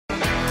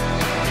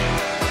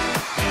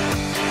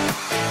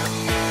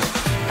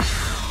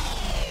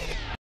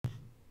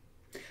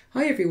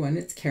Hi everyone,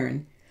 it's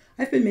Karen.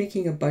 I've been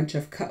making a bunch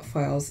of cut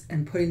files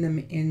and putting them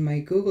in my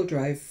Google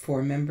Drive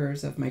for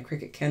members of my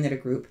Cricut Canada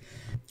group.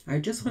 I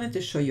just wanted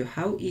to show you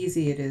how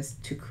easy it is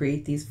to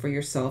create these for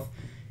yourself,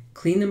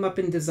 clean them up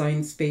in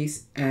Design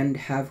Space, and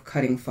have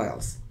cutting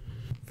files.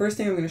 First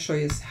thing I'm going to show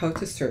you is how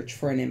to search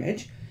for an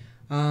image.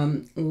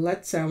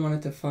 Let's say I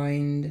wanted to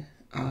find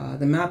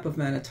the map of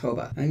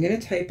Manitoba. I'm going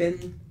to type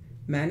in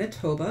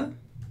Manitoba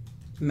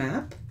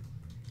map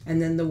and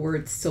then the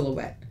word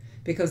silhouette,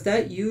 because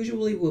that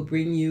usually will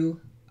bring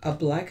you a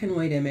black and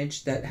white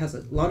image that has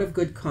a lot of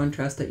good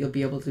contrast that you'll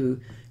be able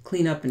to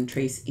clean up and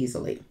trace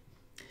easily.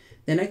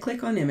 Then I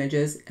click on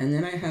images and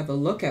then I have a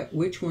look at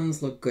which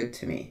ones look good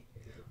to me.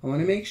 I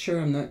want to make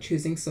sure I'm not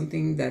choosing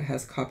something that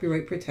has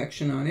copyright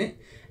protection on it,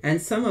 and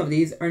some of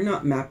these are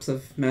not maps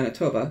of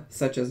Manitoba,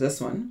 such as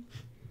this one.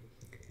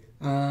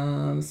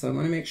 So I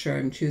want to make sure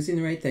I'm choosing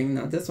the right thing.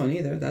 Not this one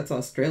either, that's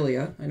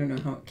Australia. I don't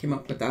know how it came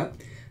up with that.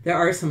 There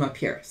are some up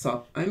here,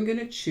 so I'm going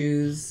to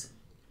choose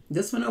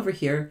this one over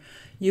here.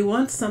 You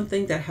want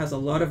something that has a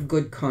lot of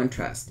good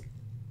contrast.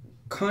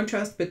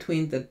 Contrast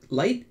between the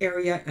light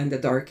area and the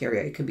dark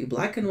area. It can be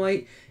black and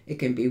white, it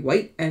can be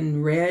white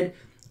and red,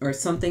 or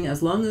something,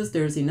 as long as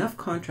there's enough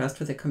contrast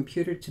for the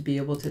computer to be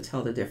able to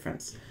tell the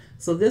difference.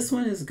 So this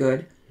one is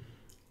good.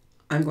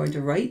 I'm going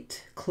to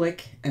right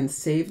click and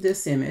save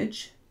this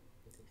image,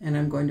 and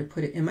I'm going to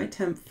put it in my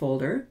temp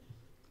folder,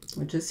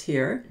 which is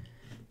here.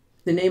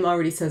 The name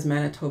already says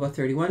Manitoba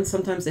 31.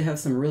 Sometimes they have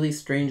some really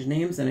strange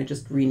names and I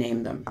just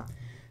rename them.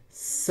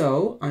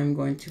 So I'm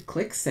going to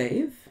click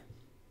save.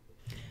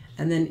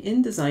 And then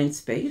in Design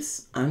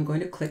Space, I'm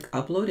going to click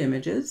Upload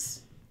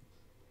Images.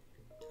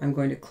 I'm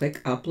going to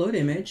click Upload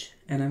Image,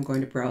 and I'm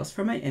going to browse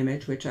for my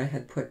image, which I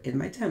had put in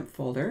my temp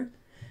folder,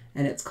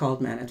 and it's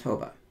called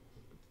Manitoba.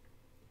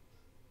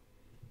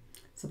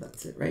 So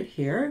that's it right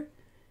here.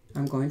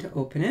 I'm going to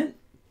open it,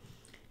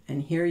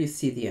 and here you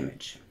see the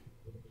image.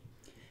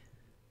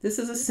 This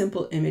is a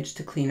simple image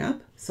to clean up,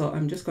 so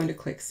I'm just going to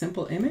click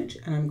Simple Image,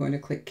 and I'm going to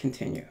click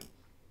Continue.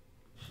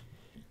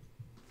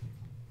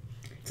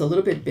 It's a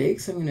little bit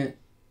big, so I'm going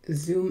to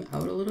zoom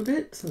out a little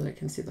bit so that I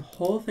can see the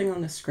whole thing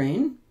on the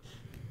screen.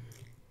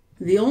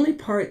 The only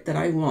part that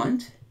I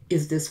want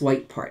is this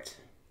white part.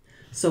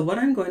 So what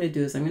I'm going to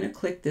do is I'm going to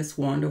click this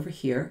wand over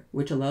here,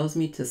 which allows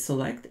me to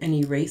select and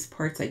erase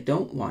parts I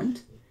don't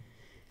want.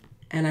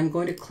 And I'm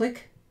going to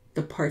click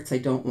the parts I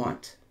don't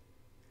want.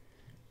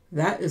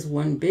 That is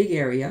one big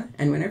area.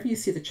 And whenever you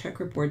see the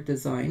checkerboard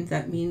design,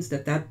 that means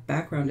that that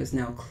background is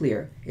now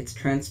clear. It's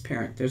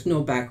transparent. There's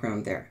no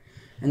background there.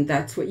 And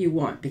that's what you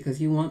want,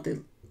 because you want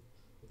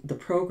the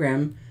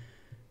program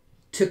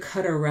to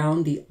cut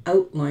around the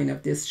outline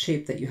of this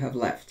shape that you have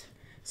left.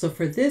 So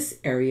for this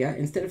area,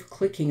 instead of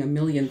clicking a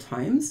million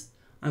times,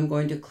 I'm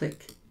going to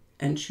click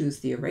and choose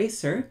the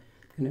eraser.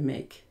 I'm going to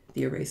make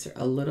the eraser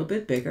a little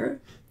bit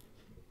bigger.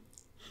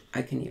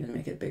 I can even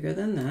make it bigger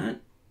than that.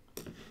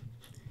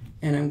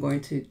 And I'm going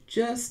to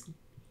just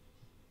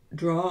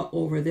draw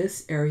over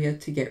this area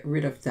to get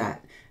rid of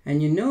that.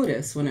 And you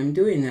notice when I'm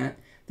doing that,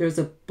 there's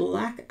a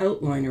black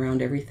outline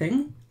around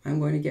everything. I'm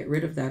going to get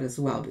rid of that as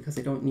well because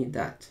I don't need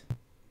that.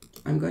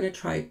 I'm going to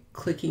try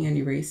clicking and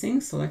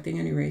erasing, selecting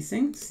and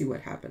erasing, see what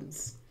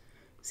happens.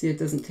 See, it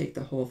doesn't take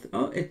the whole thing.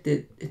 Oh, it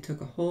did. It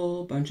took a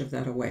whole bunch of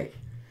that away.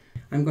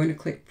 I'm going to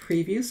click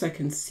preview so I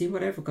can see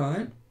what I've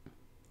got.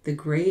 The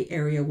gray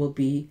area will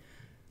be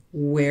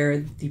where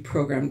the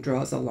program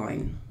draws a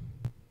line.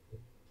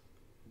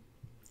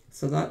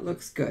 So that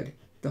looks good.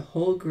 The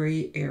whole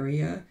gray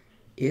area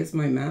is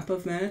my map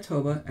of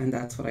Manitoba, and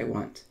that's what I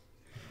want.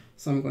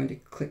 So I'm going to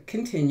click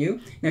continue.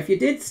 Now, if you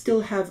did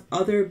still have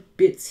other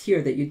bits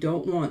here that you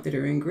don't want that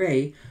are in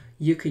gray,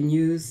 you can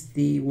use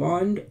the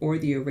wand or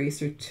the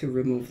eraser to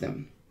remove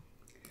them.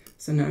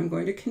 So now I'm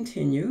going to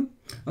continue.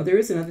 Oh, there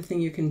is another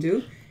thing you can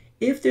do.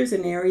 If there's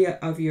an area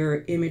of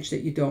your image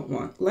that you don't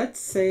want, let's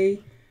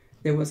say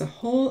there was a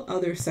whole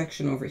other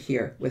section over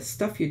here with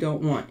stuff you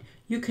don't want,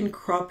 you can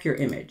crop your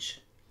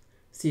image.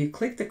 So you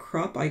click the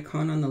crop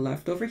icon on the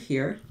left over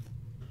here,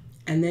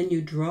 and then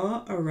you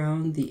draw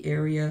around the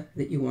area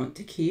that you want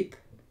to keep.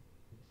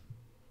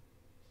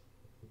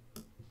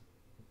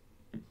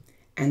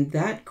 And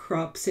that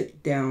crops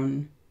it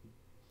down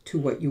to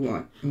what you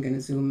want. I'm going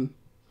to zoom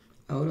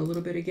out a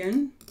little bit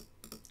again.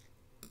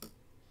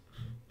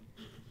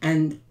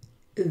 And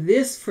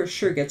this for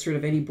sure gets rid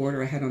of any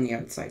border I had on the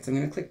outside. So I'm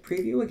going to click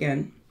preview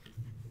again.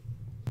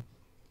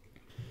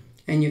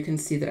 And you can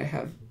see that I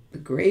have the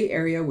gray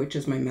area, which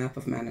is my map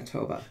of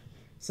Manitoba.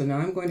 So now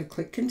I'm going to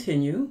click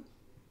continue.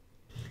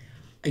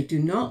 I do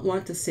not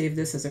want to save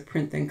this as a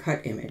print then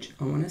cut image.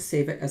 I want to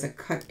save it as a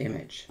cut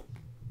image.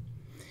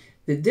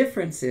 The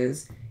difference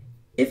is,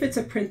 if it's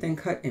a print then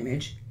cut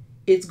image,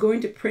 it's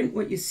going to print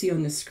what you see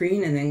on the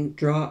screen and then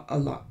draw a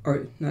lot,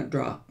 or not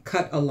draw,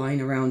 cut a line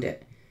around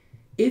it.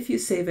 If you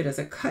save it as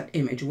a cut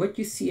image, what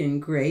you see in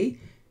gray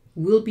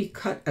will be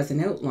cut as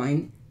an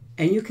outline,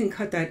 and you can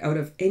cut that out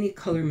of any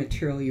color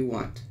material you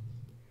want.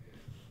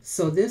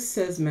 So this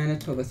says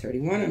Manitoba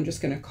 31. I'm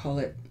just going to call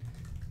it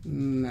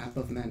Map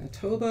of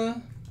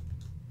Manitoba.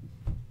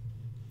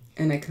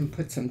 And I can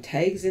put some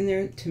tags in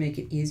there to make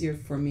it easier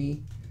for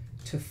me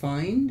to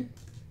find.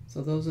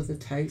 So those are the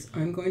tags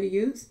I'm going to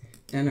use,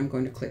 and I'm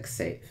going to click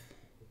Save.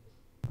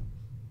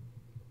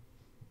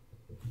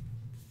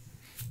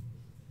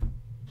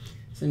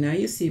 So now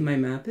you see my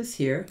map is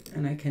here,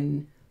 and I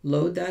can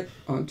load that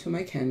onto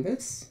my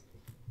canvas.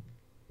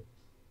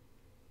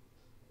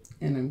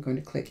 And I'm going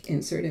to click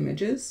Insert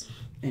Images,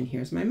 and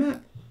here's my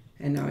map.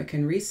 And now I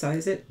can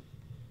resize it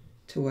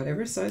to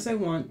whatever size I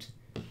want.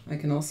 I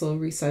can also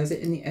resize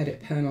it in the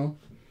Edit panel.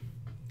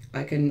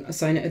 I can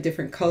assign it a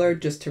different color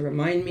just to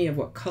remind me of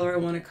what color I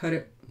want to cut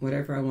it,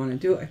 whatever I want to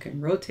do. I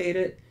can rotate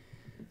it.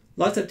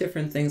 Lots of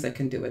different things I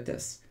can do with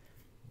this.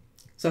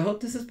 So I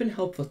hope this has been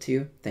helpful to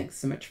you. Thanks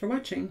so much for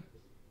watching.